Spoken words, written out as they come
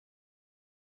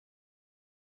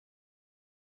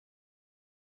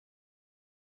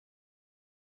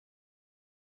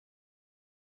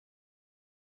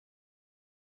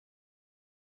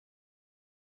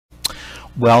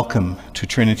Welcome to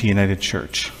Trinity United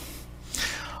Church.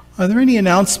 Are there any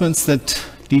announcements that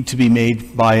need to be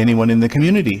made by anyone in the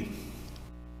community?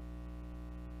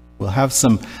 We'll have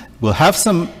some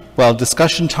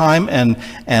discussion time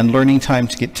and learning time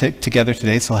to get together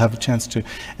today, so I'll have a chance to,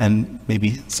 and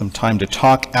maybe some time to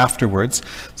talk afterwards.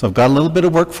 So I've got a little bit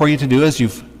of work for you to do, as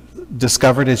you've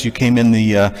discovered as you came in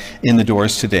the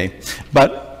doors today.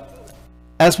 But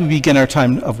as we begin our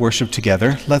time of worship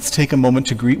together, let's take a moment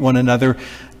to greet one another,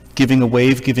 giving a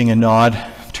wave, giving a nod,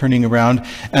 turning around,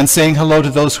 and saying hello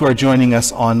to those who are joining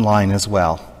us online as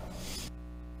well.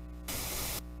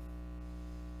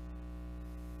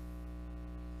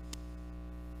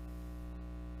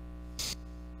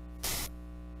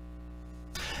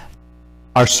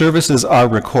 Our services are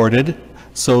recorded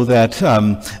so that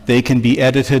they can be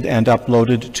edited and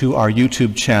uploaded to our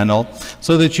YouTube channel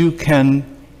so that you can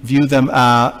view them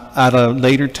at a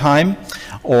later time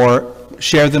or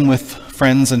share them with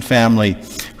friends and family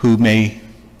who may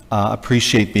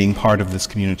appreciate being part of this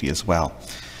community as well.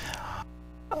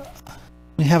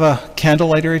 We have a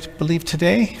candlelighter, I believe,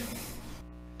 today.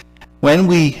 When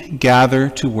we gather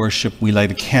to worship, we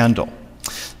light a candle.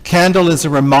 Candle is a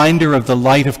reminder of the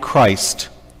light of Christ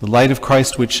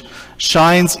which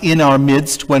shines in our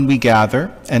midst when we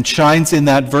gather and shines in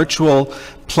that virtual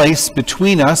place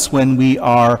between us when we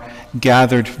are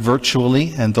gathered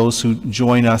virtually and those who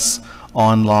join us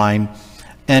online,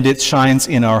 and it shines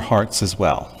in our hearts as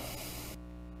well.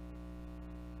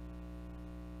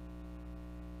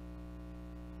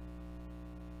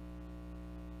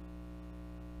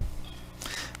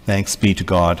 Thanks be to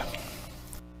God.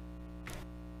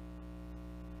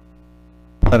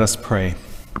 Let us pray.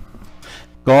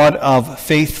 God of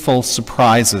faithful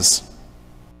surprises,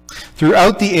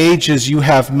 throughout the ages you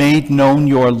have made known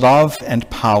your love and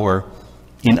power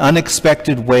in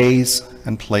unexpected ways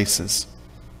and places.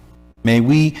 May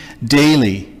we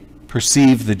daily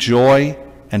perceive the joy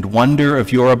and wonder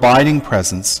of your abiding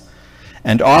presence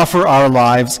and offer our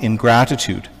lives in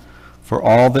gratitude for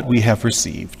all that we have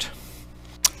received.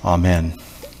 Amen.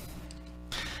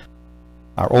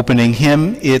 Our opening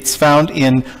hymn, it's found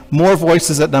in More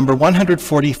Voices at number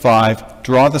 145,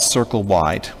 Draw the Circle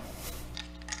Wide.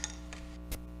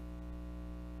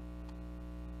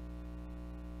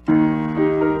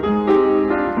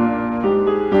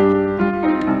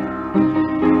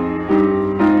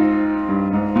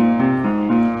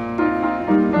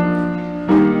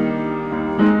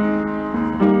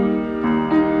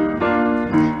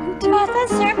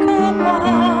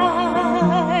 Right.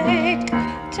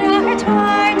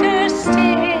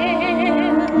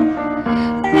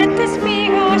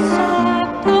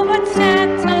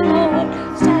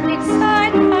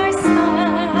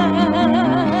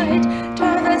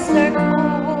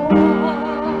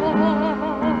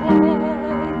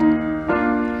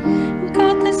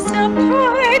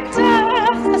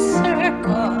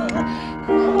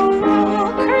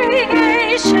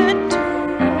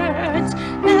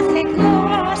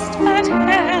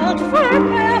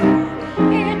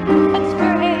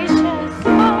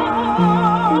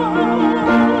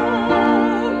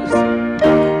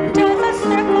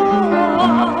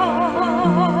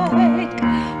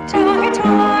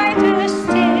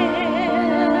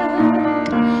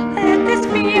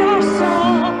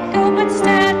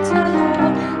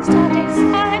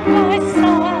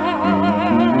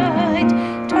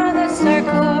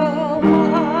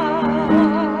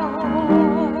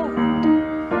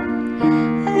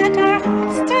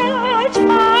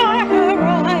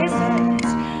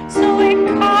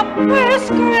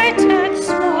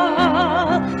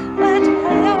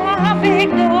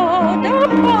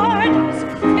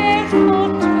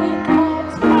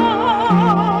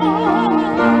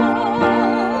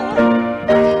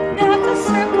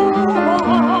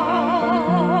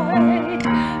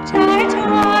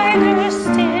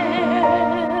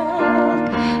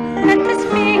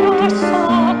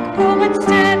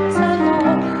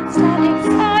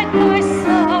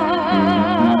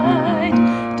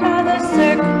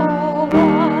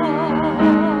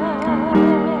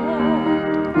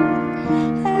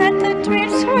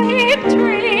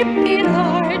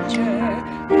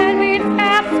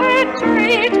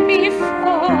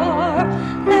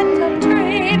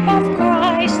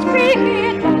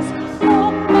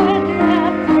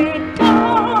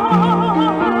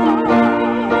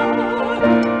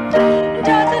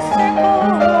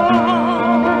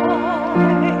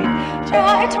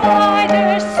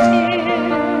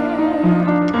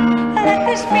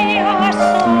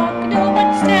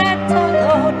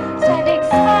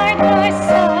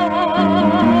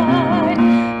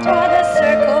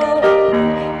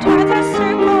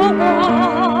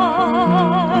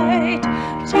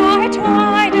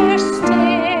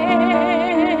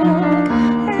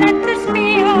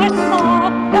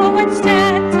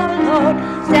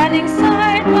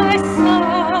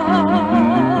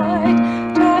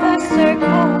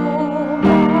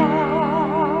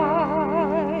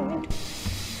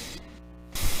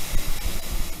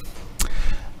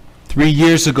 3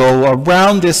 years ago,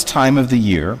 around this time of the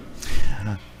year,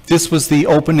 this was the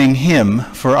opening hymn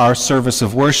for our service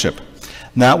of worship.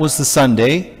 And that was the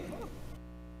Sunday,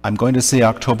 I'm going to say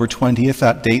October 20th,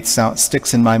 that date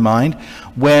sticks in my mind,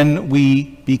 when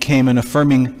we became an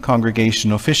affirming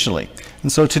congregation officially. And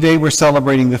so today we're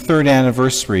celebrating the 3rd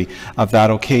anniversary of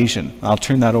that occasion. I'll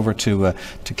turn that over to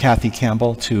Kathy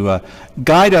Campbell to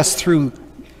guide us through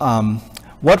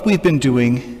what we've been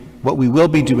doing, what we will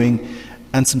be doing,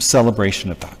 and some celebration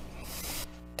of that.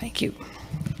 Thank you.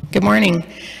 Good morning.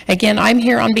 Again, I'm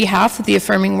here on behalf of the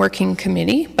Affirming Working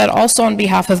Committee, but also on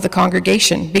behalf of the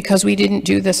congregation, because we didn't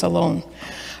do this alone.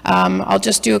 I'll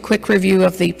just do a quick review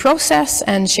of the process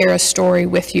and share a story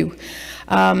with you.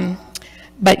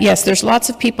 But yes, there's lots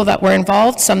of people that were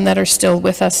involved, some that are still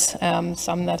with us,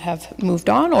 some that have moved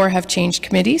on or have changed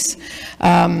committees.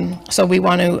 So we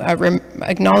want to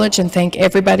acknowledge and thank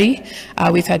everybody.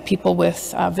 We've had people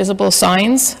with visible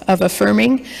signs of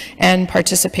affirming and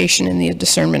participation in the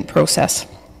discernment process.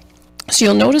 So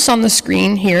you'll notice on the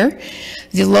screen here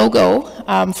the logo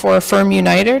for Affirm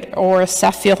United, or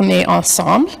S'affirmer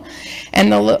Ensemble.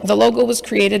 And the logo was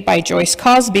created by Joyce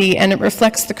Cosby, and it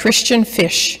reflects the Christian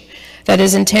fish that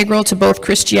is integral to both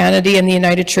Christianity and the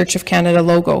United Church of Canada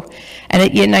logo, and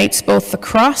it unites both the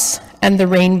cross and the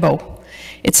rainbow.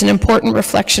 It's an important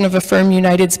reflection of Affirm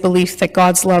United's belief that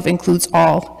God's love includes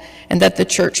all, and that the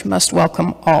church must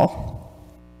welcome all.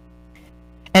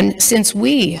 And since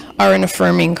we are an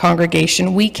affirming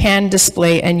congregation, we can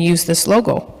display and use this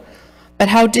logo. But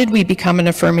how did we become an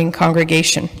affirming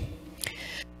congregation?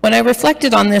 When I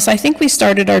reflected on this, I think we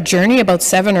started our journey about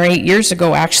 7 or 8 years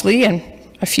ago, actually, and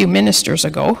a few ministers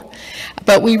ago,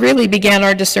 but we really began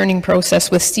our discerning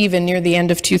process with Stephen near the end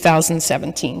of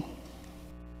 2017.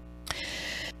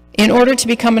 In order to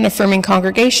become an affirming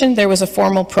congregation, there was a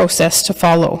formal process to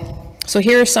follow. So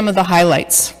here are some of the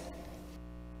highlights.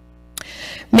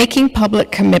 Making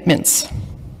public commitments.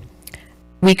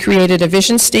 We created a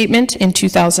vision statement in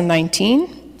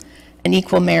 2019, an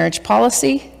equal marriage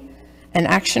policy, an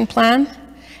action plan,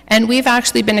 and we've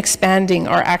actually been expanding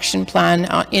our action plan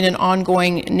in an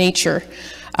ongoing nature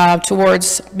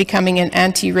towards becoming an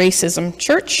anti-racism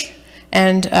church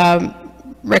and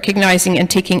recognizing and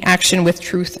taking action with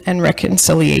truth and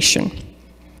reconciliation.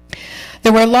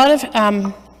 There were a lot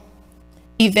of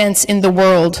events in the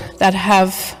world that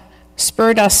have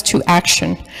spurred us to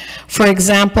action. For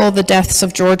example, the deaths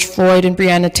of George Floyd and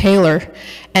Breonna Taylor,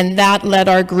 and that led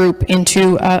our group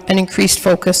into an increased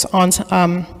focus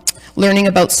on learning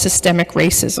about systemic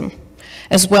racism,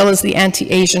 as well as the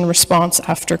anti-Asian response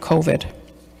after COVID.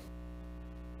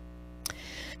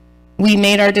 We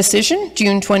made our decision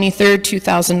June 23rd,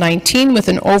 2019 with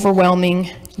an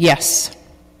overwhelming yes.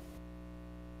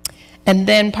 And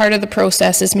then part of the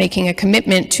process is making a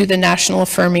commitment to the national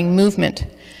affirming movement,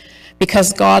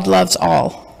 because God loves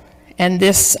all. And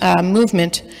this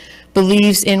movement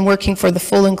believes in working for the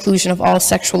full inclusion of all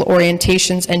sexual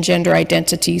orientations and gender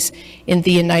identities in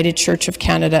the United Church of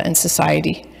Canada and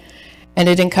society. And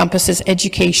it encompasses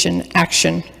education,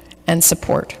 action, and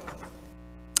support.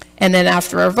 And then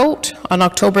after our vote on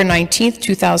October 19th,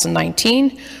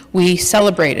 2019, we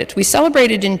celebrated. We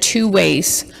celebrated in 2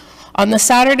 ways. On the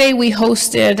Saturday, we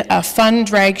hosted a fun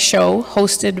drag show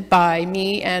hosted by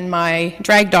me and my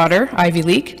drag daughter, Ivy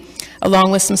League,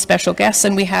 along with some special guests,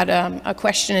 and we had a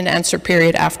question and answer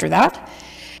period after that.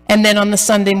 And then on the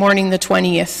Sunday morning, the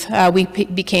 20th, we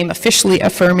became officially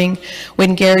affirming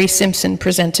when Gary Simpson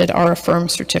presented our Affirm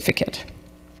certificate.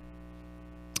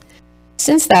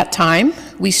 Since that time,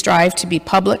 we strive to be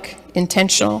public,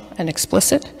 intentional, and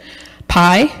explicit,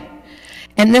 PI,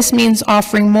 and this means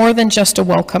offering more than just a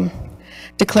welcome,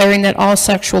 declaring that all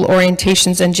sexual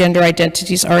orientations and gender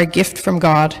identities are a gift from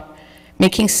God,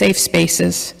 making safe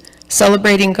spaces,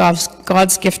 celebrating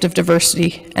God's gift of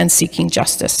diversity, and seeking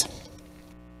justice.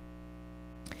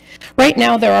 Right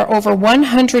now, there are over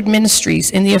 100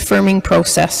 ministries in the affirming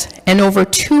process and over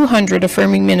 200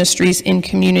 affirming ministries in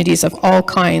communities of all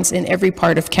kinds in every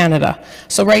part of Canada.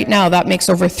 So right now, that makes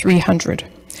over 300.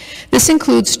 This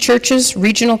includes churches,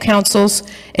 regional councils,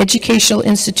 educational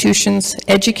institutions,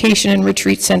 education and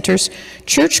retreat centers,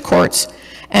 church courts,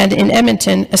 and in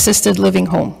Edmonton, an assisted living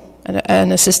home,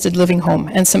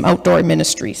 and some outdoor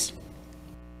ministries.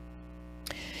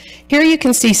 Here you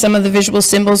can see some of the visual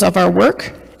symbols of our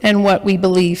work and what we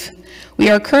believe. We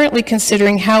are currently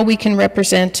considering how we can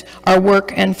represent our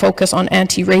work and focus on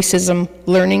anti-racism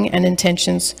learning and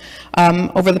intentions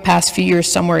over the past few years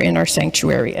somewhere in our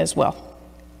sanctuary as well.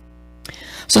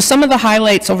 So some of the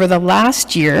highlights over the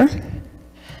last year,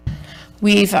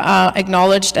 we've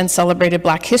acknowledged and celebrated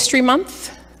Black History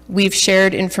Month. We've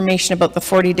shared information about the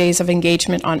 40 days of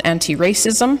engagement on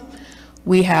anti-racism.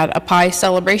 We had a pie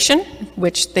celebration,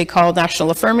 which they call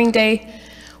National Affirming Day.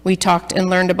 We talked and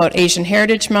learned about Asian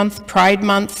Heritage Month, Pride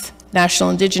Month,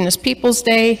 National Indigenous Peoples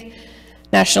Day,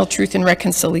 National Truth and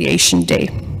Reconciliation Day.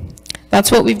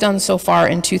 That's what we've done so far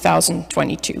in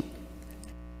 2022.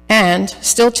 And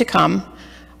still to come,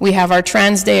 we have our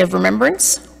Trans Day of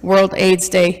Remembrance, World AIDS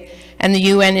Day, and the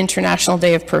UN International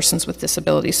Day of Persons with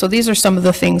Disabilities. So these are some of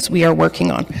the things we are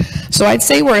working on. So I'd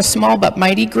say we're a small but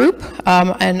mighty group,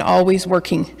 and always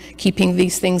working, keeping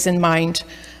these things in mind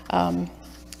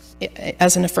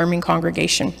as an affirming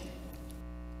congregation.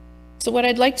 So what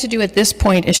I'd like to do at this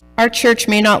point is, our church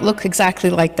may not look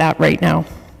exactly like that right now,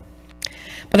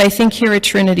 but I think here at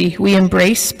Trinity, we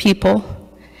embrace people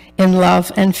in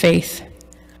love and faith,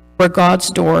 where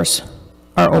God's doors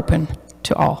are open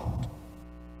to all.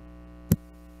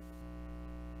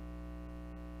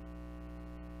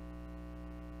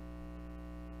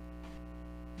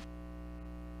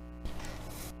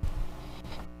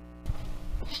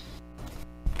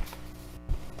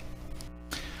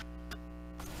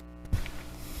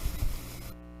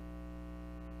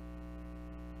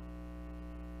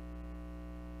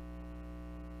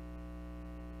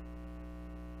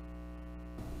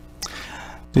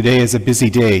 Today is a busy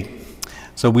day,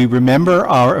 so we remember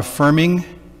our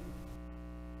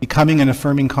becoming an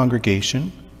affirming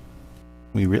congregation.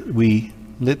 We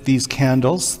lit these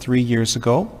candles 3 years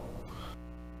ago.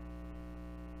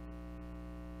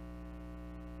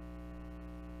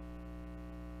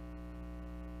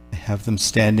 I have them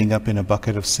standing up in a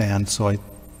bucket of sand, so I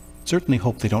certainly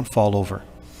hope they don't fall over.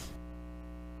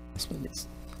 This one is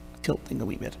tilting a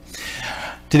wee bit.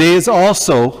 Today is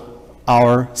also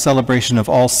our celebration of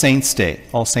All Saints' Day,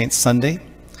 All Saints Sunday.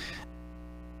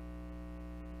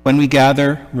 When we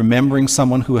gather, remembering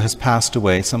someone who has passed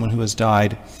away, someone who has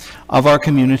died, of our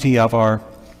community, of our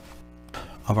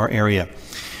area.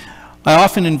 I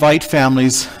often invite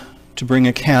families to bring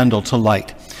a candle to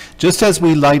light. Just as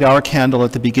we light our candle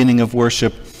at the beginning of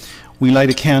worship, we light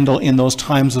a candle in those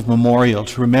times of memorial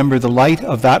to remember the light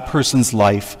of that person's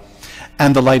life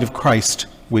and the light of Christ,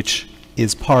 which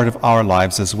is part of our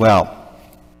lives as well.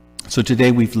 So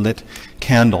today we've lit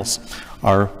candles,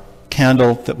 our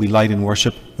candle that we light in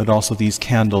worship, but also these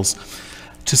candles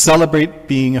to celebrate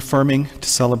being affirming, to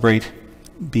celebrate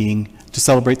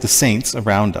the saints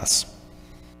around us.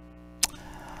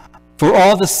 For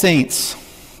all the saints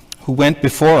who went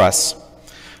before us,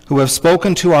 who have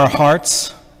spoken to our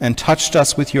hearts and touched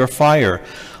us with your fire,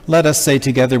 let us say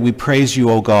together, we praise you,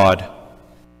 O God.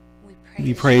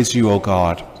 We praise you, O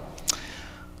God.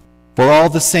 For all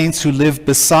the saints who live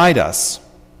beside us,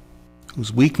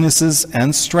 whose weaknesses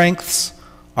and strengths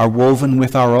are woven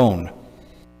with our own,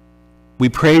 we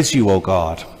praise you, O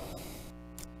God.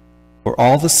 For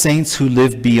all the saints who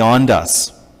live beyond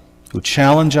us, who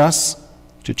challenge us,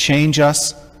 to change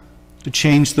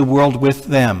the world with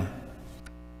them,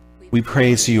 we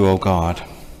praise you, O God.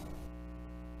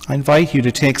 I invite you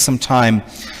to take some time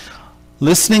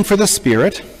listening for the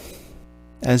Spirit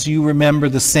as you remember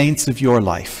the saints of your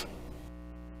life.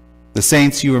 The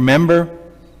saints you remember,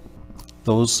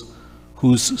 those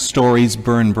whose stories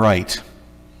burn bright.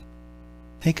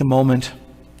 Take a moment,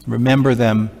 remember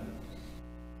them,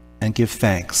 and give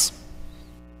thanks.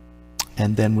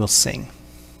 And then we'll sing.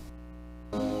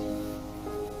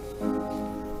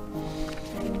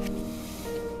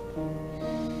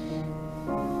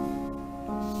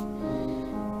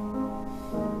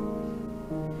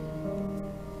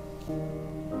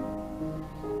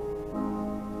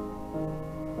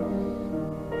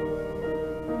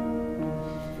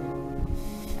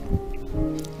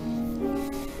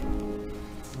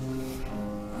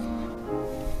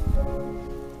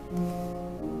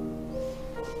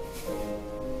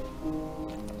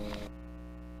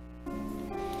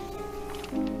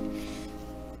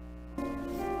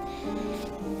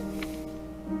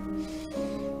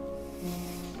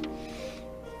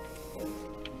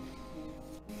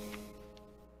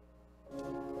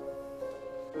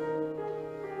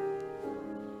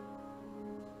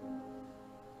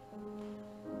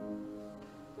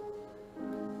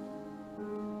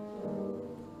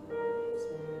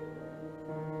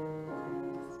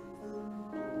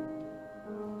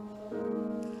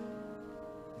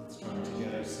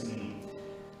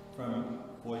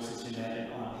 Voices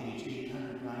United on page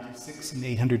 896 and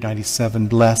 897,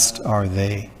 blessed are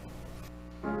they.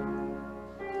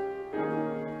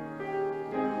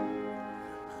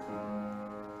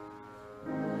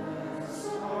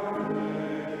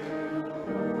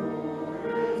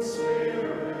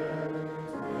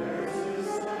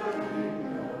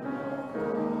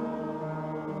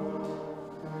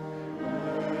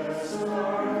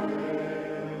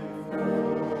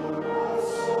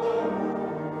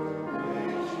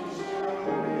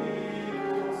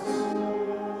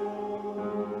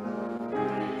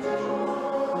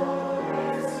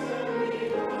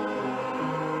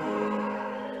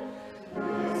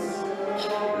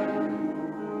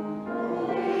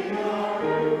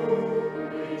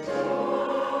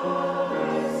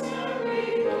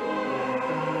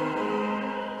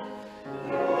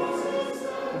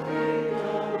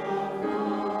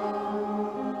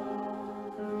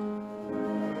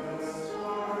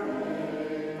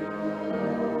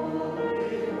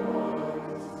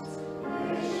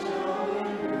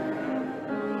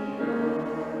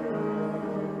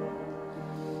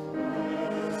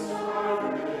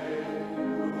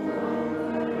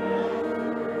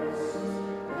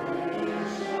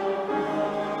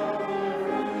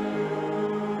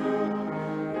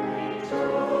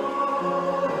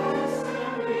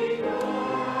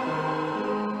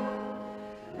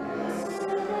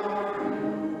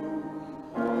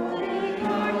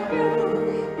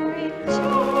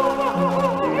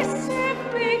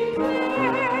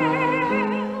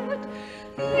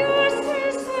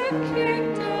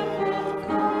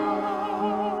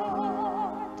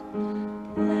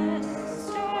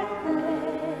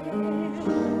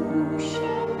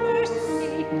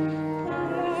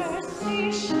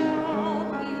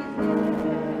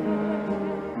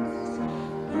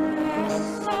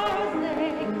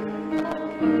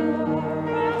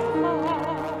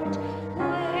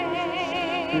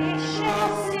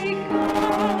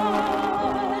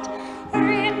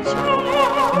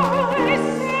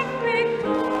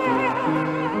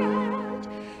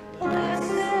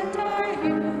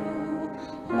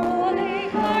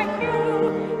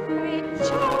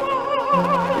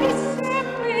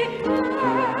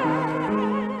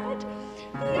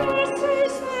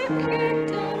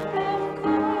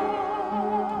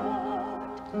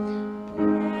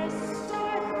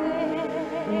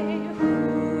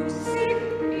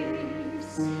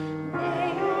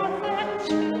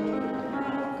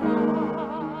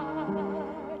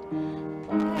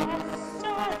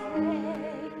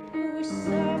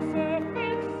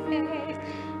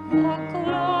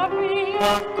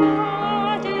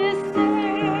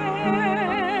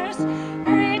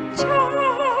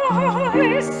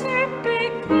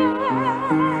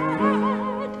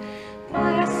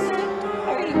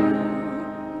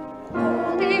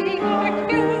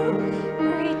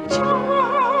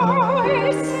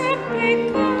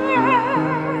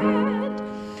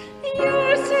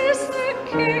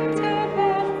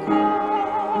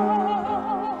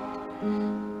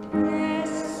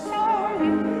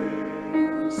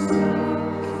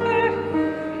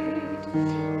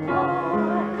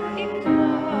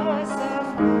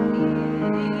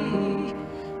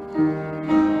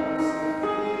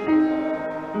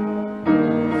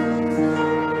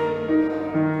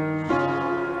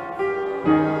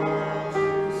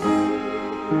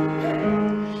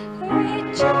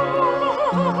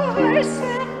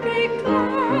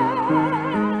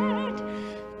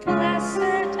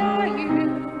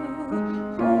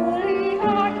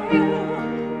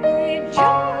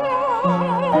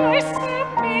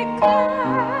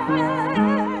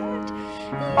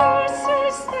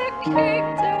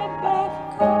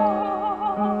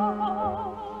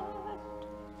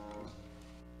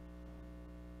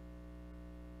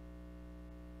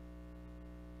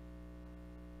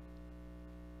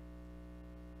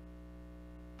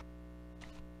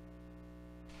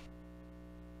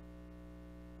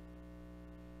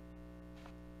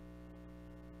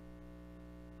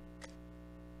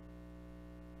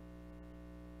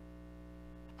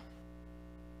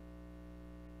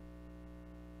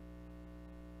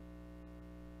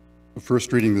 The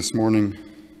first reading this morning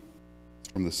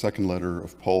is from the second letter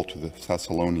of Paul to the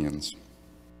Thessalonians.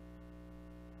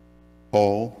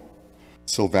 Paul,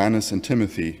 Silvanus, and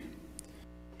Timothy,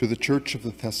 to the church of the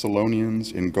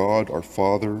Thessalonians in God our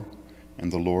Father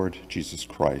and the Lord Jesus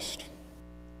Christ.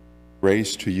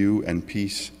 Grace to you and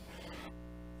peace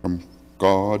from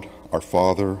God our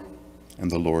Father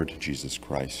and the Lord Jesus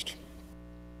Christ.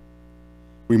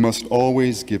 We must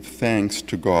always give thanks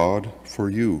to God for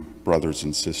you, brothers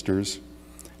and sisters,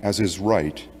 as is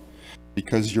right,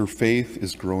 because your faith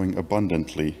is growing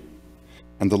abundantly,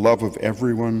 and the love of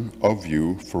everyone of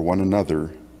you for one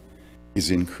another is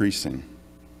increasing.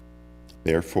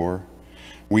 Therefore,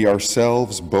 we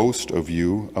ourselves boast of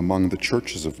you among the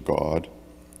churches of God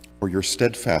for your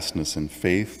steadfastness in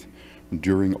faith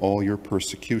during all your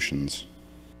persecutions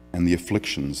and the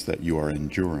afflictions that you are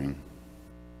enduring.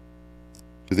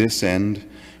 To this end,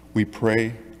 we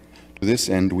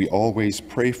always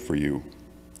pray for you,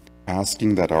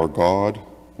 asking that our God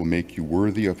will make you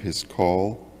worthy of his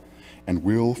call and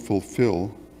will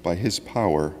fulfill by his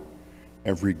power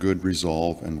every good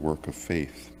resolve and work of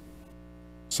faith,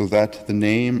 so that the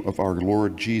name of our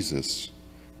Lord Jesus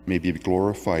may be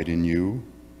glorified in you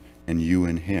and you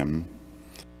in him,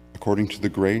 according to the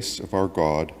grace of our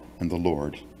God and the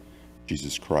Lord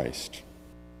Jesus Christ.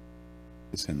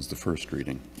 This ends the first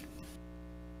reading.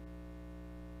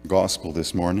 The gospel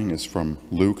this morning is from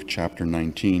Luke chapter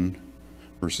 19,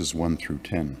 verses 1 through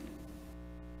 10.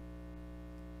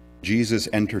 Jesus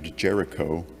entered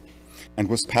Jericho and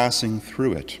was passing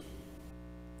through it.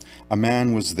 A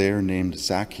man was there named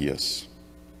Zacchaeus.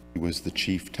 He was the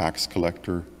chief tax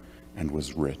collector and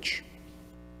was rich.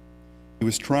 He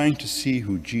was trying to see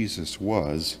who Jesus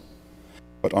was,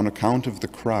 but on account of the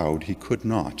crowd he could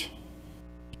not,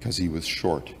 because he was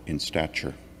short in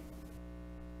stature.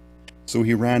 So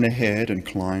he ran ahead and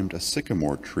climbed a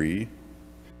sycamore tree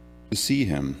to see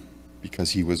him,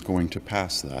 because he was going to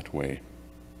pass that way.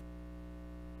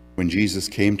 When Jesus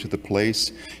came to the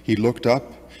place, he looked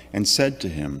up and said to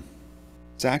him,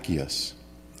 "Zacchaeus,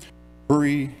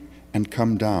 hurry and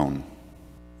come down,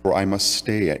 for I must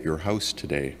stay at your house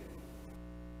today."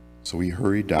 So he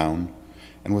hurried down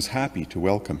and was happy to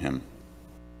welcome him.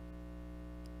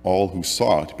 All who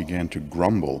saw it began to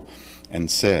grumble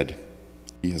and said,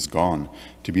 "He has gone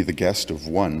to be the guest of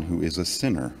one who is a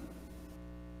sinner."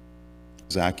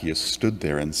 Zacchaeus stood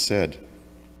there and said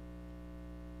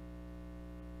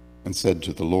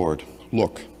to the Lord,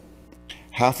 "Look,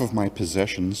 half of my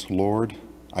possessions, Lord,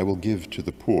 I will give to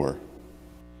the poor.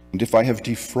 And if I have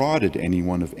defrauded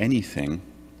anyone of anything,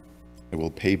 I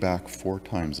will pay back 4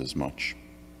 times as much."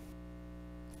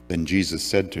 Then Jesus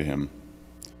said to him,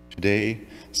 "Today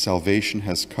salvation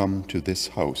has come to this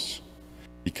house,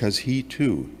 because he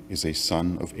too is a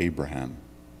son of Abraham.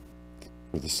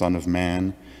 For the Son of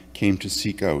Man came to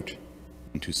seek out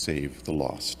and to save the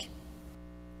lost."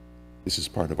 This is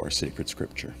part of our sacred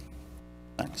scripture.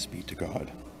 Thanks be to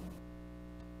God.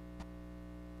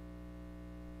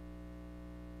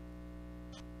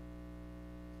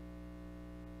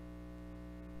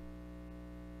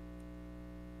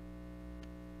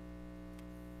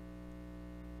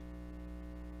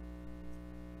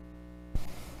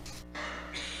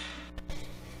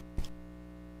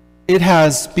 It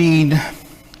has been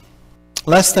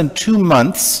less than 2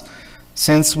 months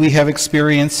since we have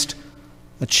experienced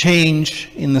a change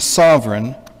in the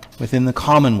sovereign within the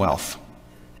Commonwealth.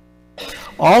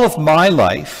 All of my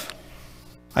life,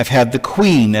 I've had the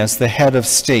Queen as the head of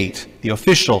state, the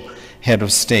official head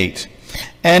of state.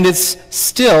 And it's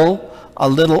still a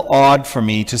little odd for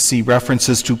me to see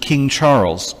references to King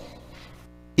Charles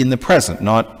in the present,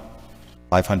 not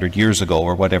 500 years ago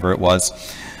or whatever it was.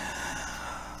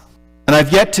 And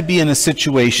I've yet to be in a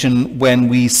situation when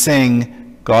we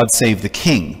sing "God Save the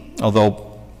King,"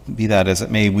 although, be that as it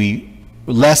may,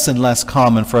 less and less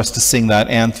common for us to sing that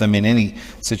anthem in any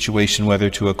situation, whether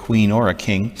to a queen or a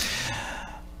king.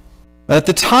 But at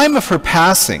the time of her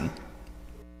passing,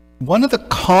 one of the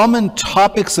common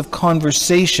topics of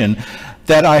conversation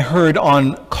that I heard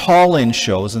on call-in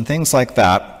shows and things like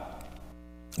that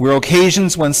were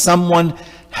occasions when someone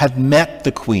had met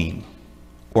the Queen,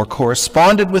 or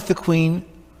corresponded with the Queen,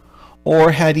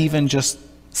 or had even just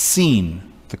seen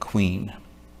the Queen.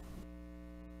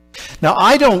 Now,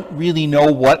 I don't really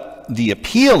know what the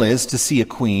appeal is to see a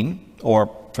queen, or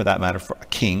for that matter, for a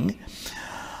king.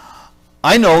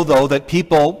 I know, though, that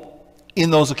people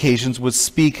in those occasions would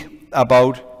speak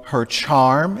about her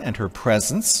charm and her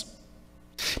presence.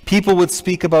 People would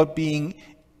speak about being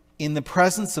in the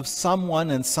presence of someone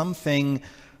and something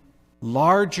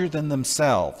larger than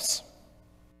themselves.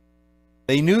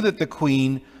 They knew that the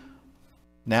Queen,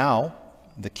 now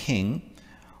the King,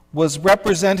 was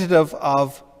representative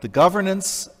of the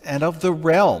governance and of the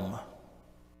realm.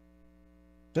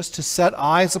 Just to set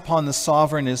eyes upon the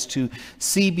sovereign is to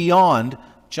see beyond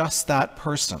just that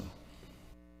person.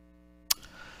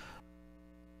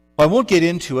 I won't get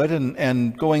into it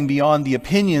and going beyond the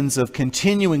opinions of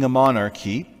continuing a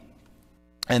monarchy,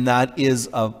 and that is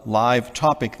a live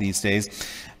topic these days.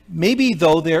 Maybe,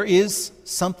 though, there is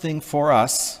something for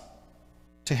us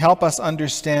to help us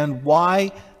understand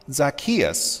why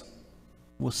Zacchaeus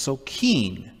was so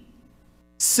keen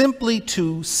simply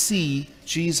to see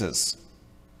Jesus.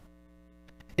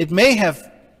 It may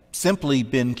have simply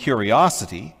been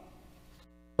curiosity,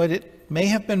 but it may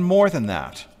have been more than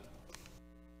that.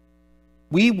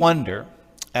 We wonder,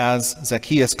 as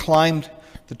Zacchaeus climbed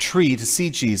the tree to see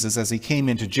Jesus as he came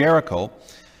into Jericho,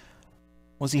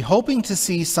 was he hoping to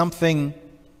see something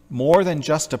more than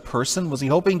just a person? Was he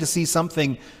hoping to see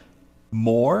something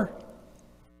more?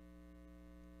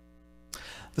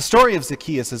 The story of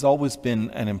Zacchaeus has always been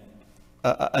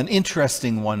an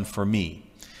interesting one for me.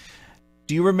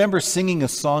 Do you remember singing a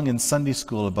song in Sunday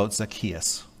school about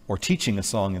Zacchaeus, or teaching a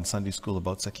song in Sunday school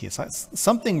about Zacchaeus?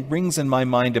 Something rings in my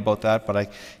mind about that, but I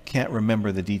can't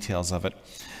remember the details of it.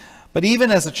 But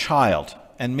even as a child,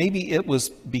 and maybe it was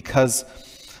because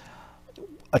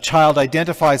a child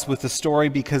identifies with the story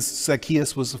because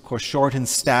Zacchaeus was, of course, short in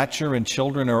stature, and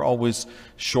children are always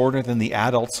shorter than the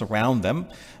adults around them.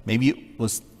 Maybe it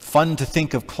was fun to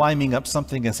think of climbing up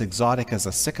something as exotic as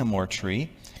a sycamore tree.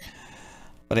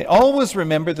 But I always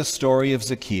remember the story of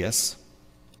Zacchaeus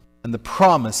and the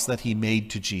promise that he made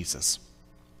to Jesus.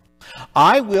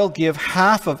 "I will give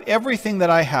half of everything that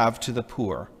I have to the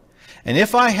poor. And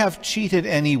if I have cheated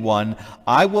anyone,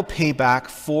 I will pay back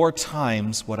 4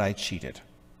 times what I cheated."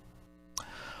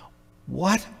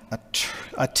 What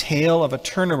a tale of a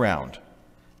turnaround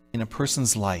in a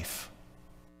person's life.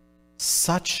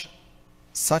 Such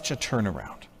a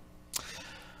turnaround.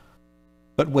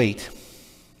 But wait,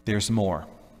 there's more.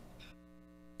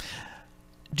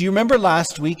 Do you remember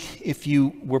last week, if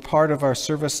you were part of our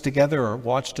service together or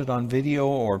watched it on video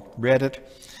or read it,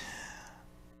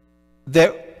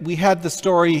 that we had the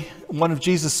story, one of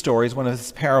Jesus' stories, one of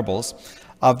his parables,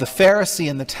 of the Pharisee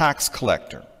and the tax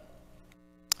collector.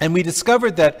 And we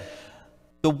discovered that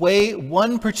the way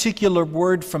one particular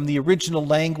word from the original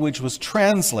language was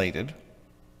translated,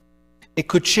 it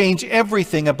could change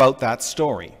everything about that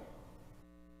story.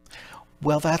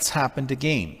 Well, that's happened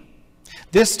again.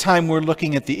 This time we're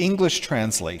looking at the English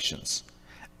translations,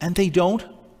 and they don't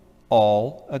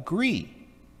all agree.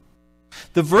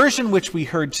 The version which we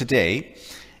heard today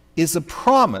is a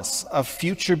promise of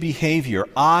future behavior.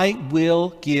 I will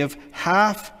give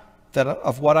half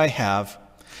of what I have,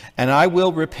 and I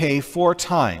will repay 4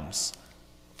 times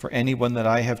for anyone that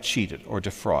I have cheated or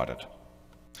defrauded.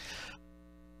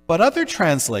 But other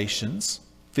translations,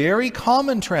 very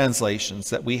common translations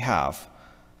that we have,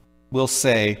 will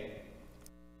say,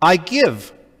 I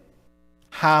give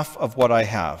half of what I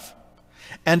have,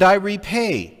 and I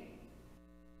repay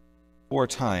 4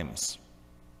 times.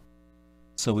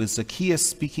 So is Zacchaeus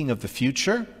speaking of the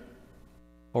future,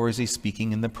 or is he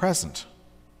speaking in the present?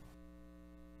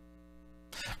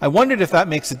 I wondered if that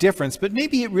makes a difference, but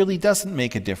maybe it really doesn't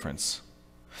make a difference.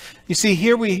 You see,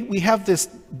 here we have this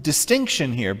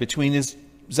distinction here between, is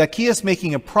Zacchaeus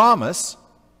making a promise,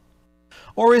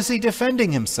 or is he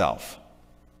defending himself?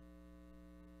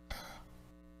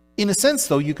 In a sense,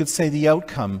 though, you could say the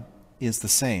outcome is the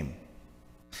same.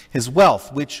 His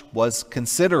wealth, which was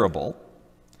considerable,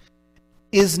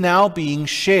 is now being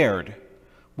shared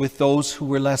with those who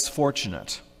were less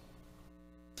fortunate.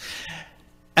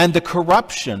 And the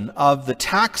corruption of the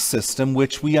tax system,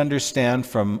 which we understand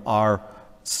from our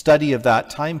study of that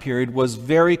time period, was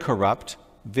very corrupt,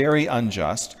 very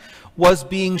unjust, was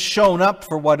being shown up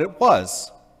for what it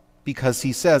was, because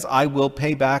he says, I will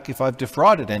pay back if I've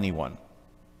defrauded anyone.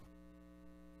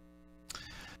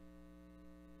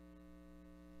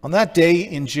 On that day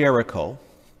in Jericho,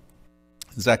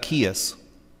 Zacchaeus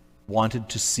wanted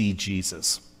to see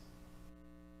Jesus.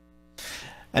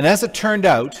 And as it turned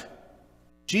out,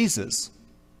 Jesus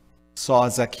saw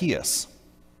Zacchaeus.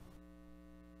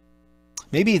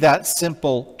 Maybe that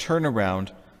simple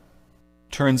turnaround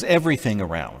turns everything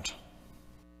around.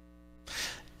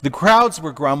 The crowds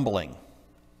were grumbling,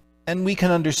 and we can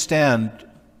understand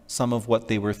some of what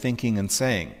they were thinking and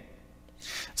saying.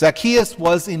 Zacchaeus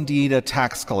was indeed a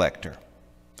tax collector.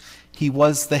 He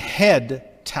was the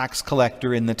head tax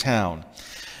collector in the town.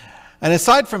 And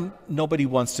aside from nobody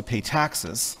wants to pay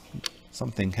taxes,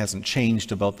 something hasn't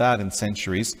changed about that in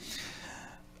centuries,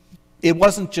 it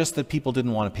wasn't just that people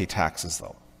didn't want to pay taxes,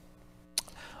 though.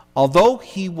 Although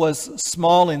he was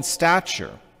small in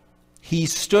stature, he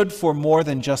stood for more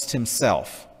than just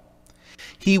himself.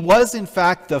 He was, in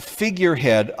fact, the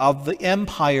figurehead of the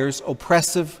empire's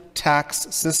oppressive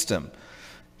tax system.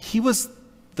 He was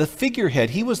the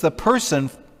figurehead. He was the person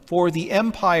for the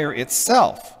empire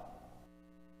itself.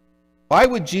 Why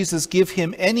would Jesus give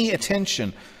him any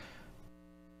attention?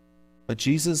 But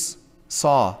Jesus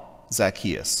saw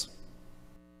Zacchaeus.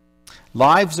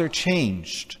 Lives are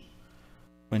changed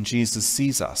when Jesus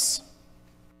sees us.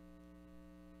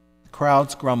 The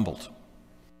crowds grumbled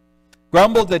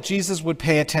that Jesus would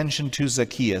pay attention to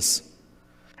Zacchaeus.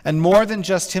 And more than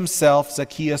just himself,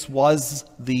 Zacchaeus was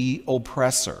the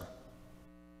oppressor.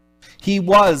 He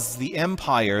was the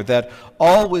empire that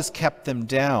always kept them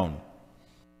down.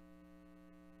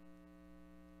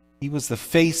 He was the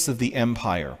face of the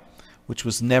empire, which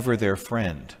was never their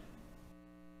friend.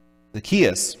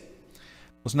 Zacchaeus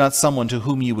was not someone to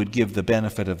whom you would give the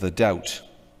benefit of the doubt.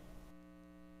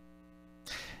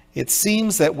 It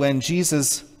seems that when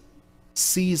Jesus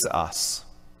sees us,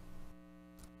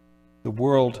 the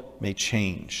world may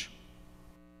change.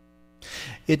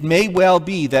 It may well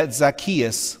be that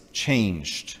Zacchaeus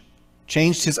changed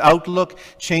his outlook,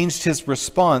 changed his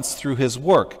response through his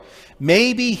work.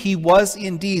 Maybe he was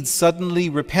indeed suddenly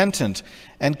repentant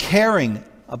and caring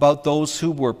about those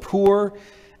who were poor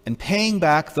and paying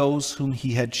back those whom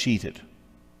he had cheated.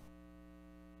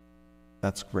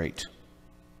 That's great.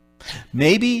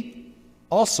 Maybe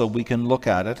also we can look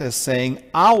at it as saying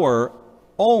our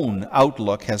own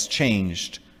outlook has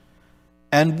changed,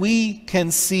 and we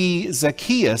can see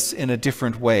Zacchaeus in a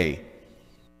different way,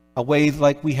 a way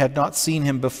like we had not seen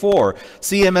him before.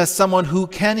 See him as someone who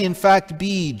can in fact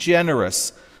be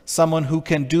generous, someone who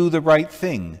can do the right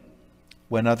thing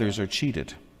when others are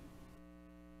cheated.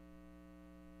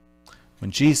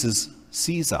 When Jesus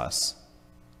sees us,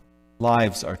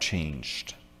 lives are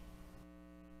changed.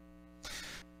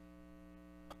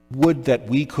 Would that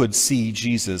we could see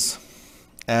Jesus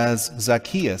as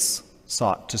Zacchaeus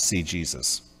sought to see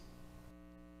Jesus.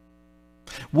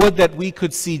 Would that we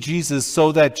could see Jesus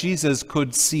so that Jesus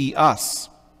could see us.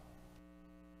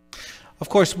 Of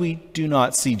course, we do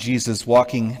not see Jesus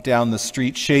walking down the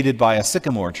street shaded by a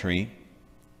sycamore tree.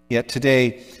 Yet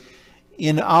today,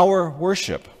 in our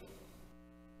worship,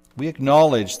 we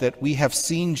acknowledge that we have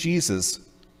seen Jesus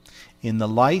in the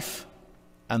life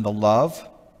and the love,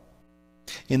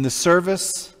 in the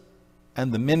service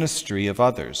and the ministry of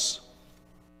others.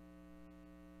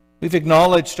 We've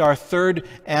acknowledged our 3rd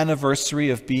anniversary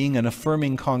of being an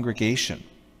affirming congregation.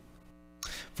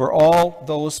 For all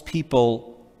those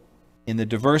people in the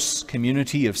diverse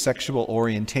community of sexual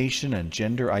orientation and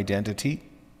gender identity,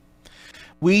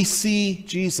 we see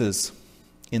Jesus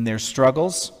in their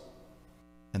struggles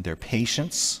and their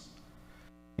patience,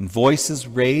 in voices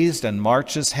raised and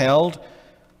marches held,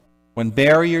 when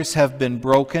barriers have been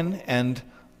broken and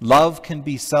love can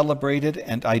be celebrated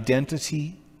and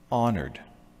identity honored.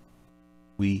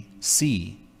 We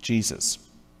see Jesus.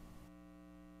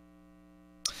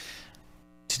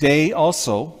 Today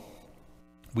also,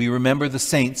 we remember the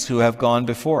saints who have gone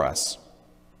before us.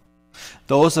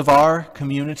 Those of our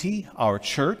community, our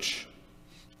church,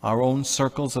 our own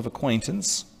circles of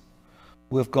acquaintance,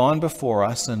 who have gone before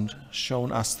us and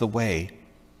shown us the way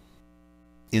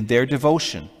in their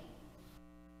devotion,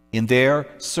 in their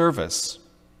service,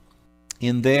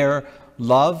 in their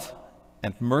love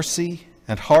and mercy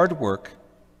and hard work.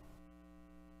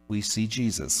 We see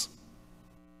Jesus.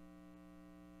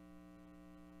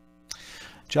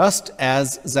 Just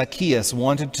as Zacchaeus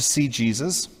wanted to see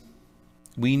Jesus,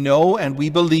 we know and we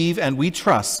believe and we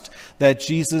trust that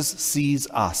Jesus sees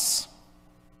us.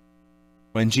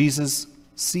 When Jesus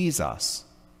sees us,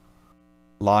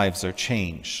 lives are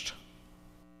changed.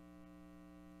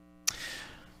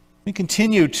 We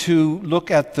continue to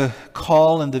look at the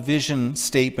call and the vision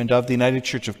statement of the United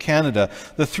Church of Canada.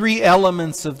 The 3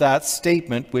 elements of that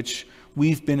statement which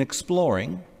we've been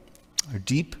exploring are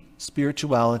deep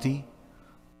spirituality,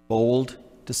 bold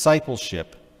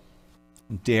discipleship,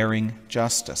 and daring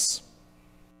justice.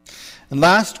 And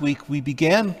last week we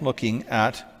began looking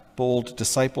at bold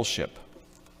discipleship.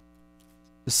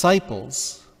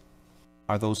 Disciples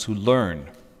are those who learn,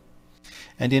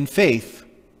 and in faith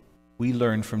we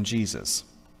learn from Jesus.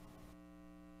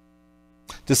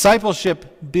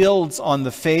 Discipleship builds on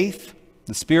the faith,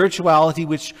 the spirituality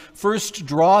which first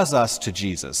draws us to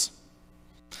Jesus.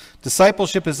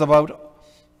 Discipleship is about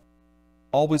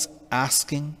always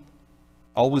asking,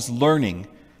 always learning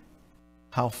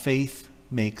how faith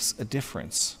makes a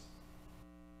difference.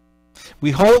 We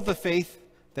hold the faith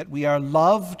that we are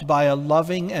loved by a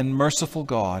loving and merciful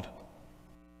God.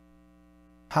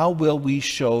 How will we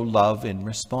show love in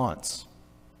response?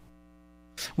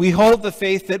 We hold the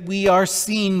faith that we are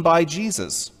seen by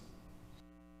Jesus.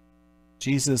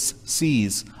 Jesus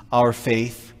sees our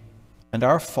faith and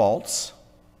our faults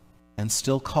and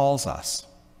still calls us.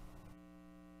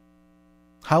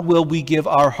 How will we give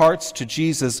our hearts to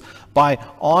Jesus? By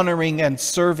honoring and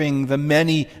serving the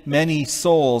many, many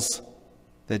souls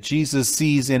that Jesus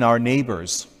sees in our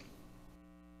neighbors.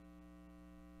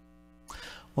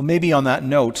 Well, maybe on that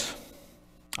note,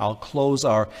 I'll close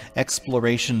our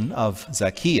exploration of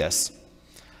Zacchaeus.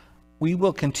 We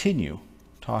will continue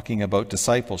talking about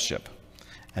discipleship,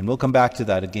 and we'll come back to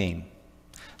that again.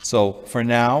 So for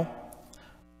now,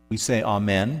 we say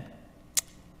Amen,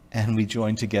 and we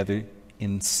join together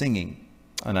in singing.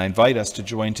 And I invite us to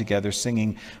join together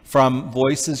singing from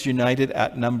Voices United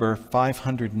at number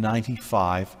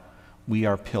 595, We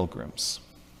Are Pilgrims.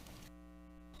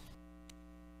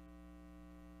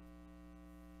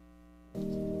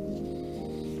 Oh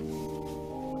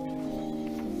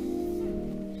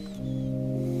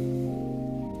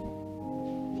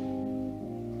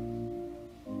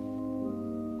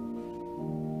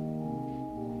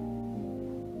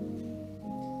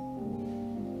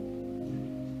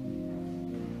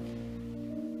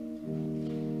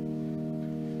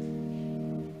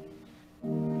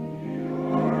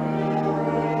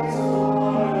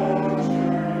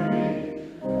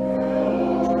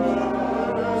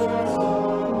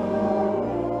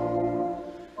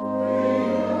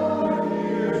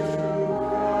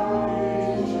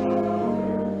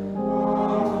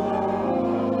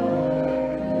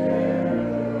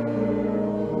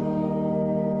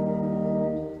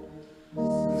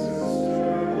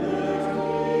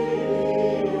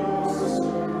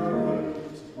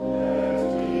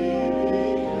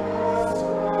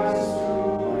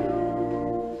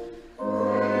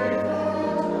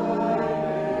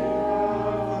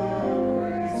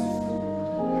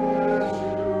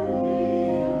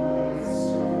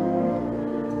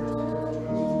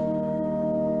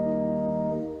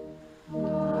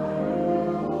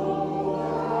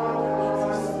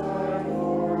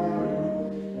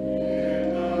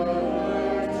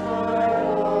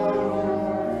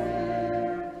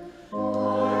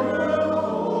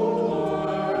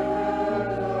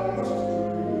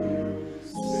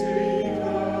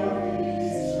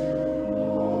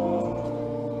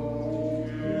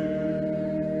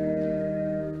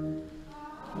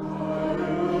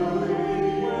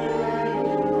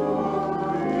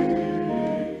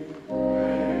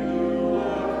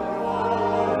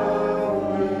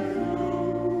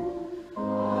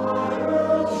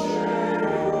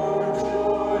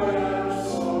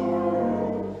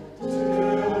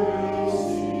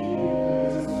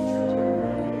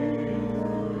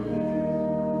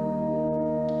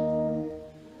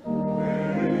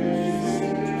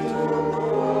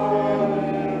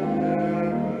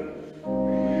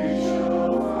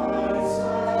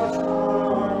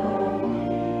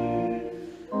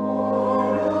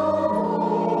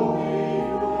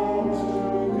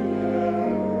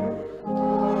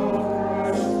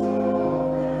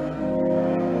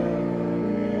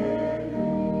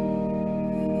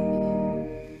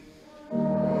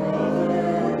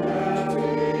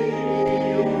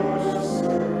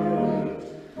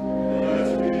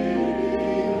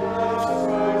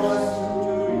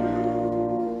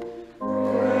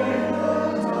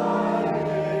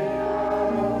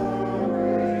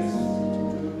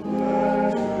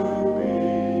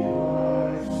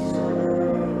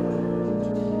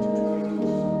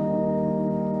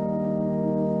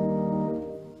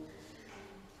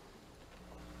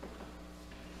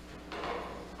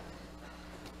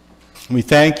We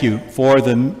thank you for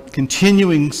the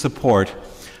continuing support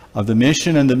of the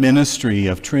mission and the ministry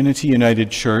of Trinity United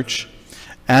Church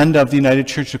and of the United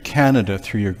Church of Canada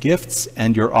through your gifts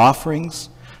and your offerings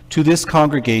to this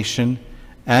congregation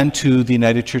and to the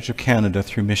United Church of Canada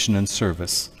through mission and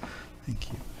service.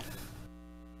 Thank you.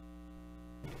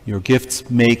 Your gifts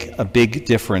make a big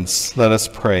difference. Let us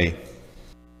pray.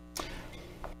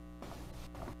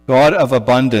 God of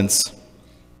abundance,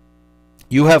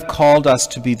 you have called us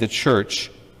to be the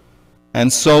church,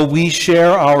 and so we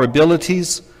share our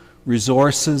abilities,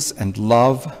 resources, and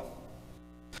love.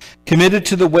 Committed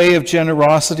to the way of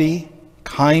generosity,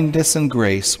 kindness, and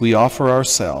grace, we offer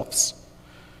ourselves.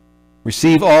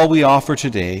 Receive all we offer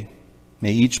today.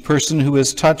 May each person who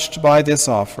is touched by this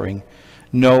offering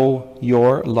know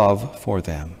your love for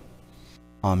them.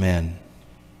 Amen.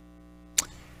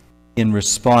 In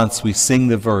response, we sing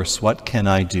the verse, "What can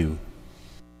I do?"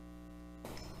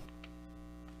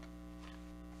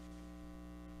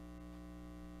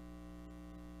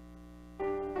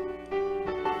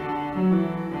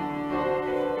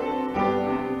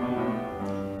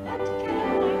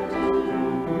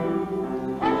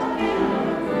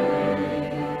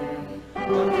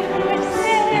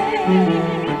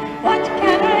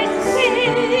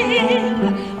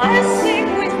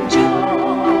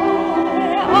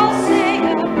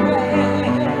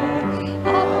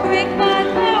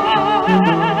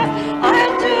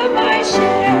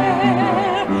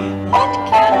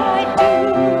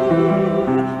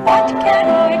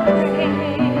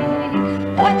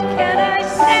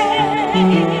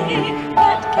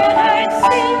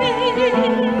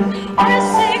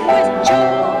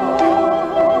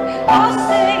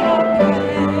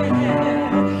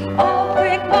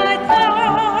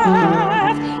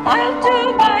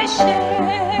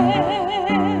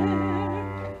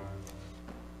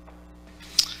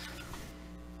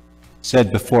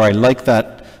 Said before, I like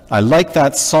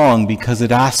that song because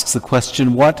it asks the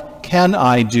question, what can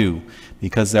I do?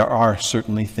 Because there are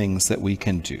certainly things that we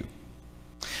can do.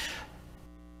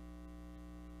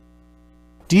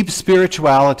 Deep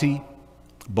spirituality,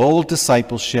 bold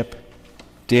discipleship,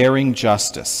 daring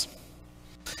justice.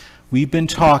 We've been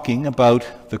talking about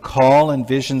the call and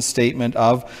vision statement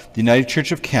of the United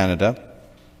Church of Canada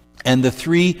and the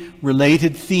three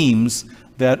related themes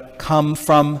that come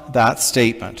from that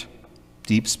statement: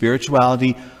 deep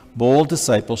spirituality, bold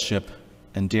discipleship,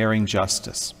 and daring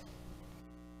justice.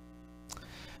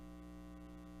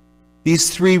 These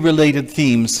three related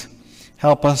themes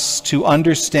help us to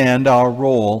understand our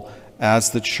role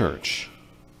as the church.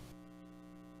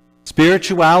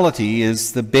 Spirituality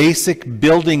is the basic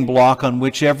building block on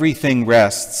which everything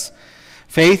rests.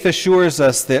 Faith assures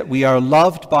us that we are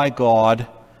loved by God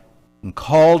and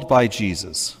called by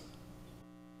Jesus.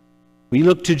 We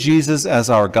look to Jesus as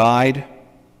our guide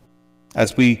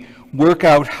as we work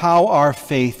out how our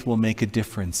faith will make a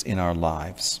difference in our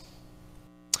lives.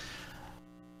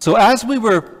 So as we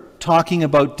were talking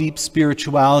about deep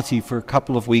spirituality for a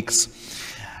couple of weeks,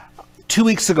 2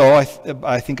 weeks ago,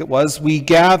 I think it was, we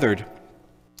gathered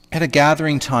at a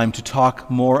gathering time to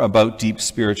talk more about deep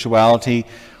spirituality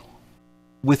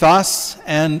with us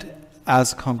and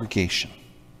as a congregation.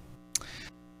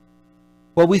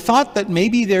 Well, we thought that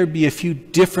maybe there'd be a few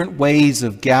different ways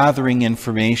of gathering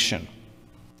information.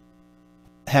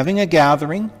 Having a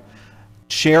gathering,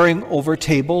 sharing over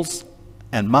tables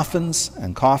and muffins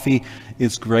and coffee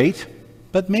is great,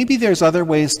 but maybe there's other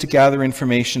ways to gather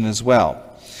information as well.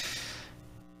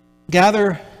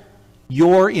 Gather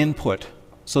your input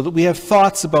so that we have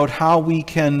thoughts about how we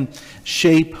can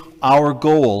shape our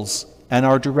goals and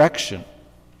our direction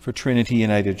for Trinity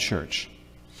United Church.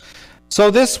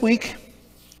 So this week,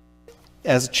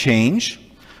 as a change,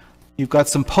 you've got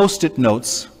some post-it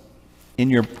notes in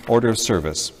your order of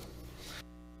service.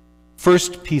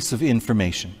 First piece of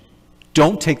information: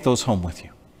 don't take those home with you.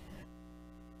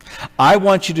 I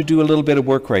want you to do a little bit of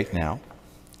work right now,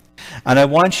 and I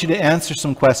want you to answer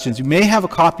some questions. You may have a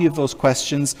copy of those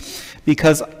questions,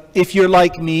 because if you're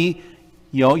like me,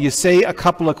 you say a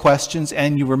couple of questions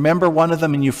and you remember one of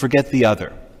them and you forget the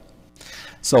other.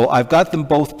 So I've got them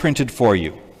both printed for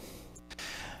you.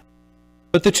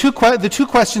 But the two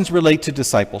questions relate to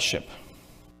discipleship.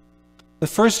 The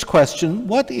first question: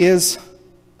 what is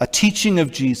a teaching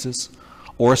of Jesus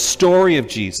or a story of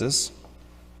Jesus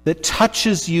that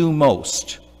touches you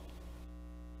most?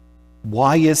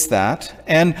 Why is that?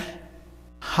 And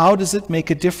how does it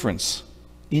make a difference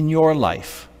in your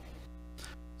life?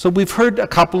 So we've heard a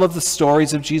couple of the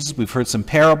stories of Jesus. We've heard some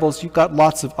parables. You've got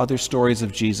lots of other stories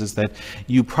of Jesus that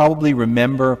you probably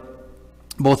remember.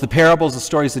 Both the parables, the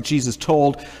stories that Jesus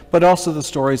told, but also the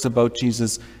stories about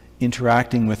Jesus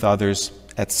interacting with others,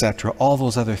 etc., all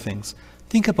those other things.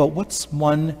 Think about what's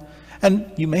one,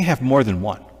 and you may have more than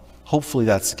one. Hopefully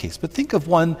that's the case. But think of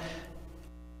one,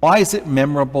 why is it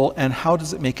memorable and how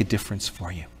does it make a difference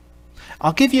for you?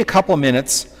 I'll give you a couple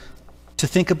minutes to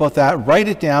think about that, write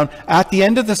it down. At the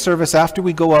end of the service, after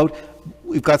we go out,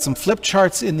 we've got some flip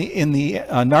charts in the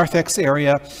narthex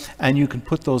area, and you can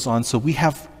put those on so we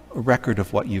have a record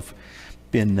of what you've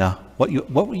been, what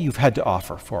you've had to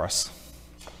offer for us.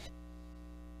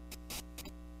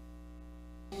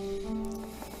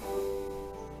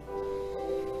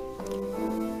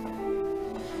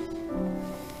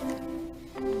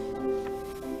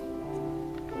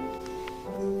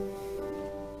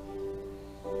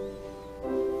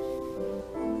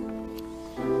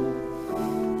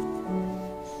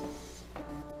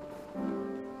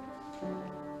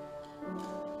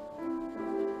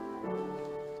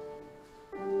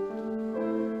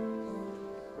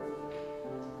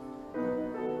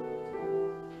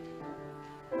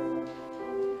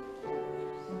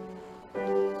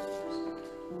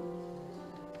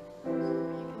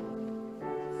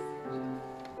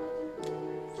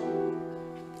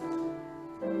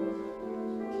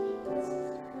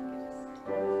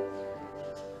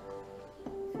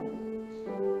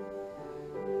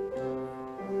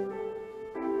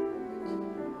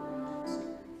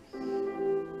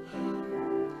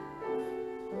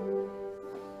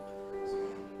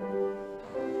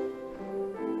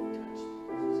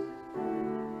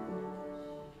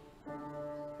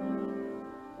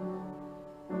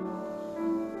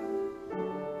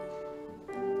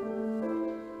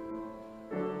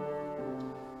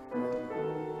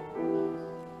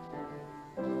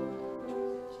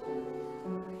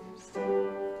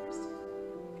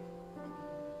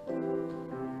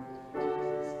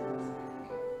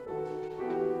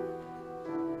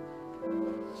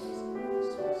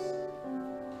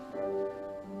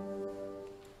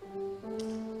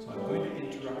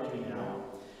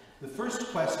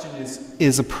 First question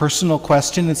is a personal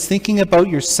question. It's thinking about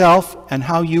yourself and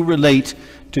how you relate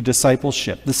to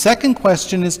discipleship. The second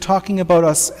question is talking about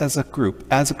us as a group,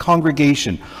 as a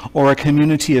congregation, or a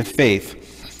community of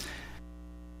faith.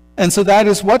 And so that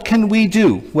is, what can we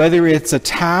do? Whether it's a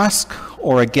task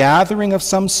or a gathering of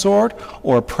some sort,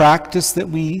 or a practice that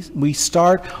we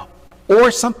start,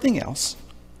 or something else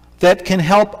that can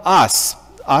help us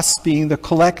being the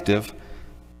collective,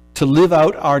 to live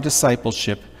out our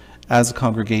discipleship as a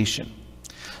congregation.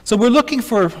 So we're looking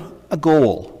for a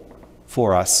goal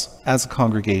for us as a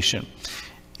congregation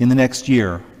in the next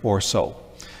year or so.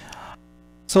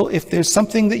 So if there's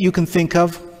something that you can think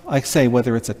of, like say,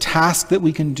 whether it's a task that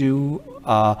we can do,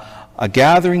 a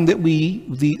gathering that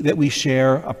we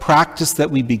share, a practice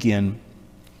that we begin,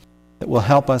 that will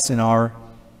help us in our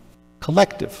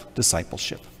collective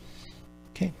discipleship.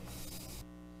 Okay.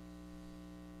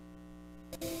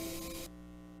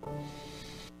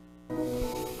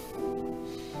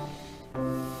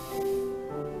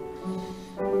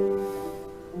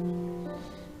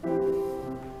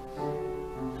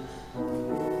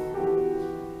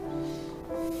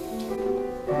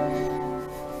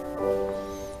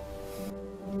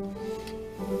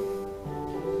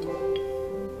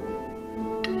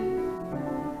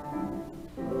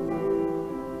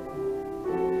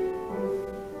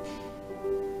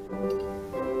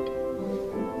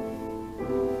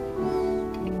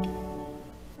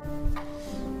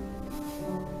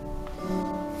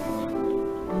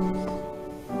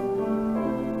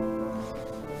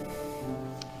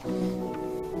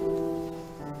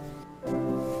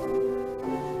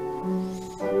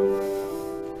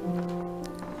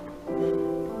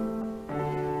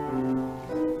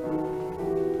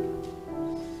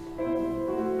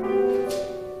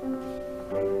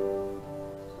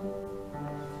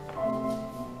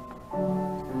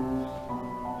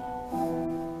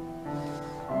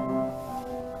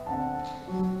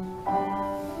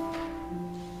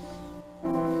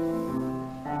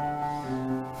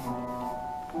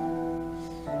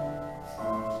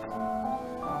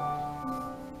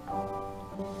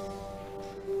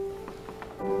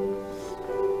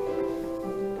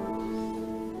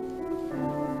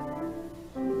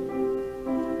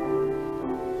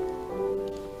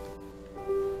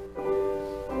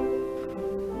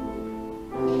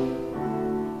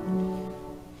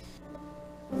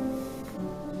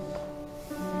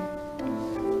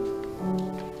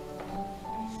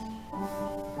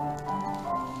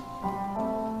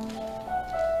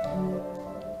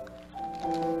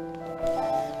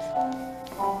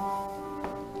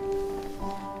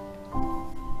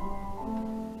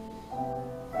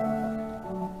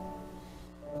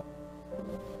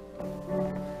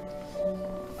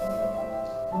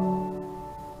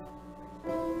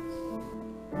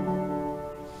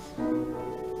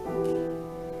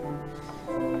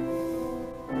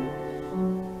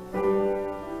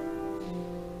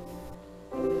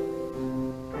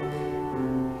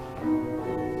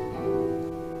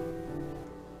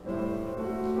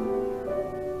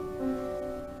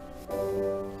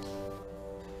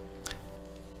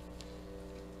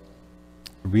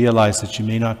 realize that you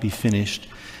may not be finished,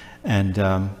 and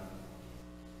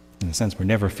in a sense, we're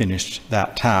never finished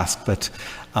that task, but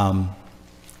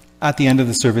at the end of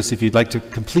the service, if you'd like to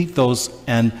complete those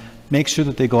and make sure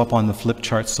that they go up on the flip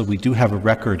chart so we do have a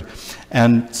record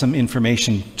and some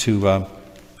information to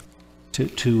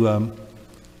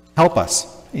help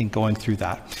us in going through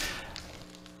that.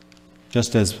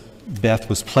 Just as Beth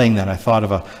was playing that, I thought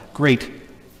of a great,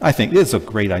 I think it's a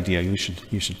great idea. You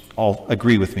should all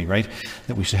agree with me, right?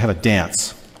 That we should have a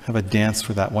dance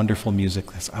for that wonderful music.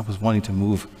 I was wanting to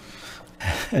move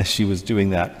as she was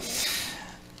doing that.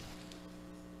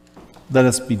 Let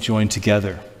us be joined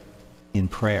together in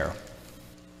prayer.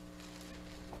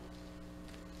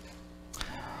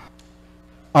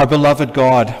 Our beloved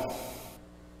God,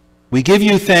 we give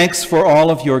you thanks for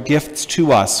all of your gifts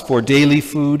to us, for daily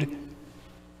food,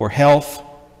 for health,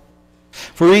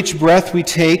 for each breath we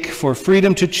take, for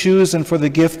freedom to choose, and for the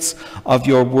gifts of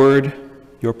your word,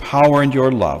 your power, and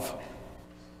your love.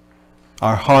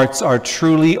 Our hearts are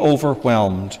truly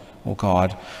overwhelmed, O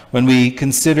God, when we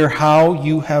consider how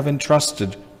you have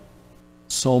entrusted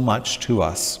so much to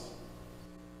us.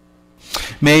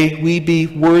 May we be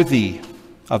worthy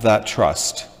of that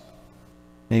trust.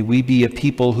 May we be a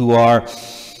people who are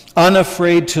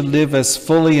unafraid to live as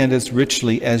fully and as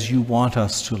richly as you want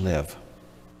us to live.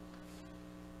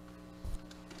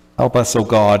 Help us, O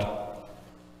God,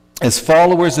 as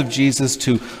followers of Jesus,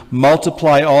 to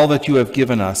multiply all that you have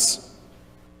given us,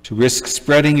 to risk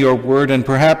spreading your word and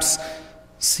perhaps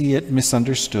see it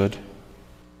misunderstood,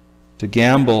 to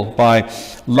gamble by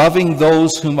loving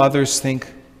those whom others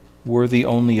think worthy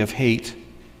only of hate,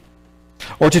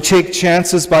 or to take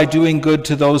chances by doing good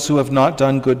to those who have not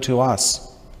done good to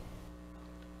us.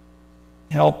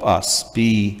 Help us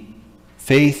be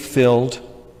faith-filled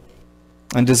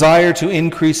and desire to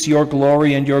increase your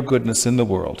glory and your goodness in the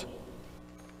world.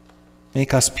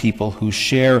 Make us people who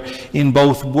share in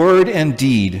both word and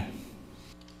deed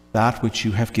that which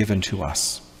you have given to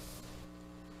us.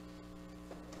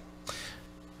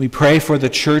 We pray for the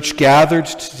church gathered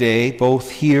today,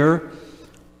 both here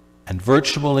and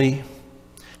virtually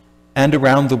and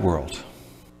around the world,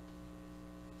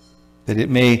 that it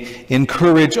may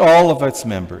encourage all of its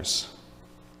members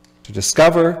to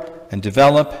discover and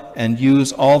develop and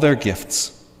use all their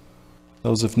gifts,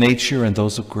 those of nature and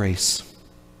those of grace.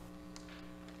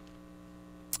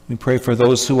 We pray for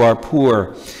those who are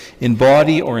poor in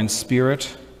body or in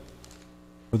spirit,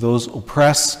 for those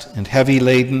oppressed and heavy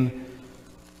laden,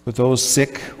 for those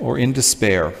sick or in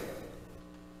despair.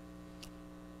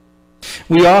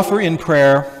 We offer in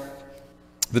prayer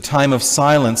the time of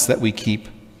silence that we keep.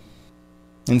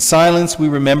 In silence, we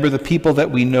remember the people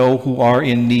that we know who are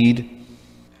in need,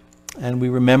 and we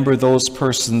remember those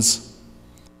persons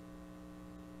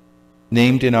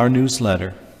named in our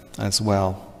newsletter as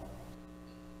well.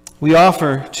 We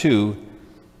offer, too,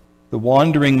 the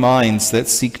wandering minds that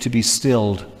seek to be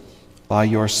stilled by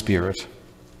your Spirit.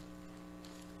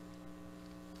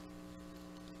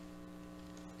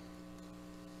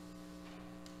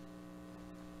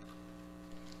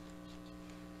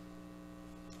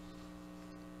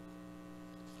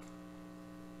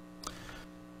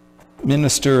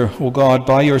 Minister, O God,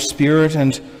 by your Spirit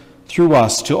and through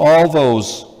us to all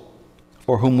those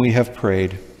for whom we have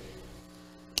prayed,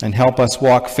 and help us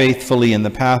walk faithfully in the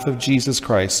path of Jesus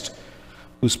Christ,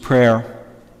 whose prayer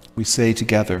we say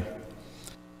together.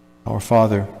 Our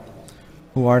Father,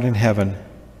 who art in heaven,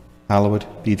 hallowed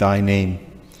be thy name.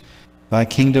 Thy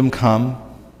kingdom come,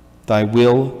 thy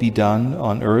will be done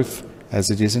on earth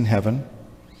as it is in heaven.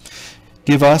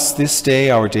 Give us this day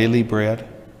our daily bread,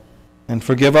 and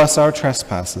forgive us our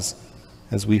trespasses,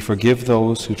 as we forgive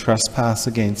those who trespass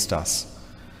against us.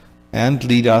 And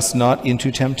lead us not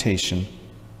into temptation,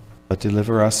 but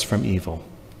deliver us from evil.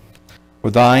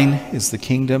 For thine is the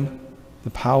kingdom, the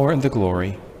power, and the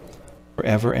glory,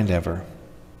 forever and ever.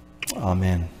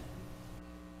 Amen.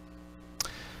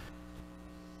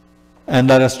 And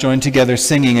let us join together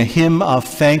singing a hymn of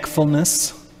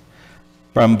thankfulness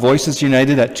from Voices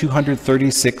United at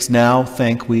 236, Now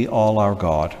Thank We All Our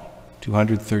God.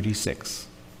 236.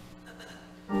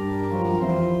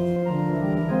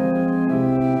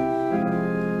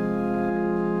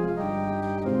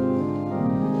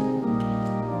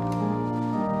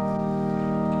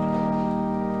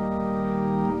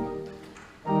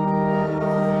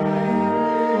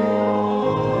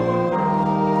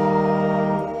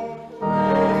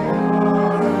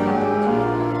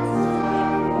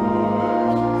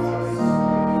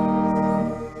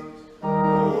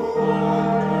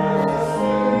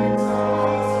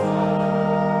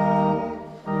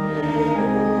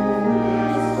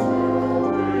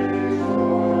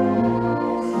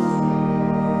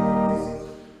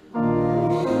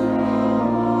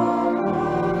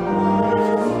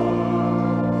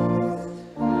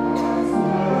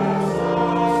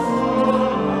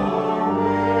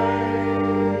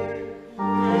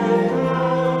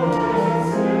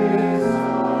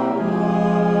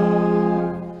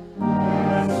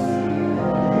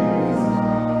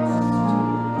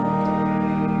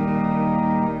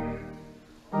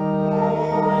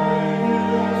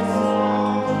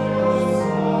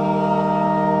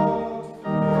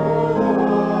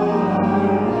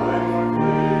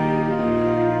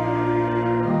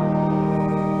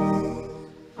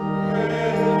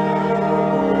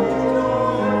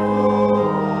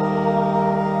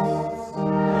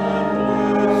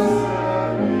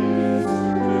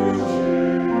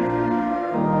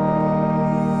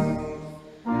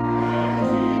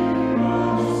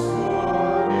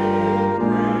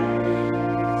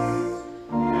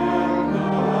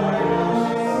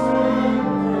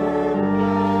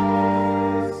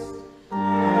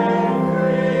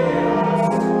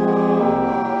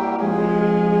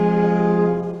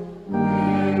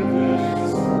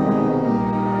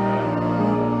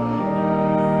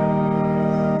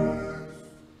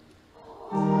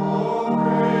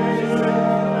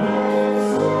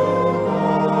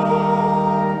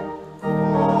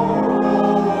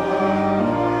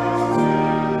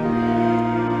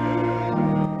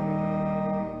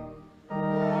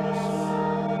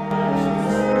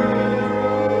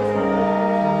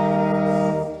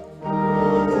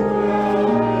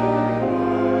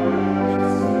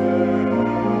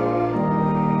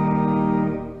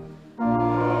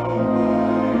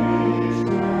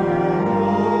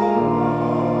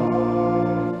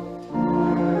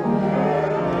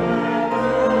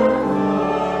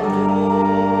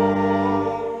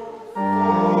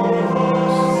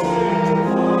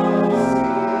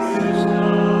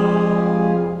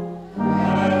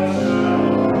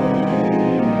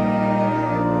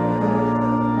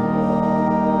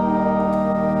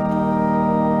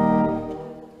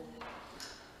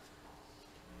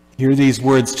 these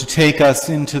words to take us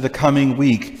into the coming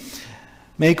week.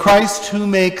 May Christ, who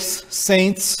makes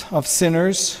saints of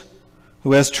sinners,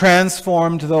 who has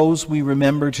transformed those we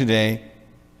remember today,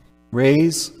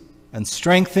 raise and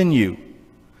strengthen you,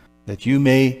 that you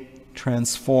may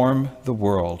transform the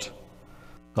world.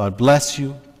 God bless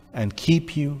you and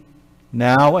keep you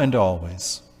now and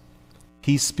always.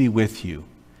 Peace be with you.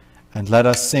 And let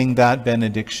us sing that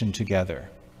benediction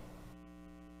together.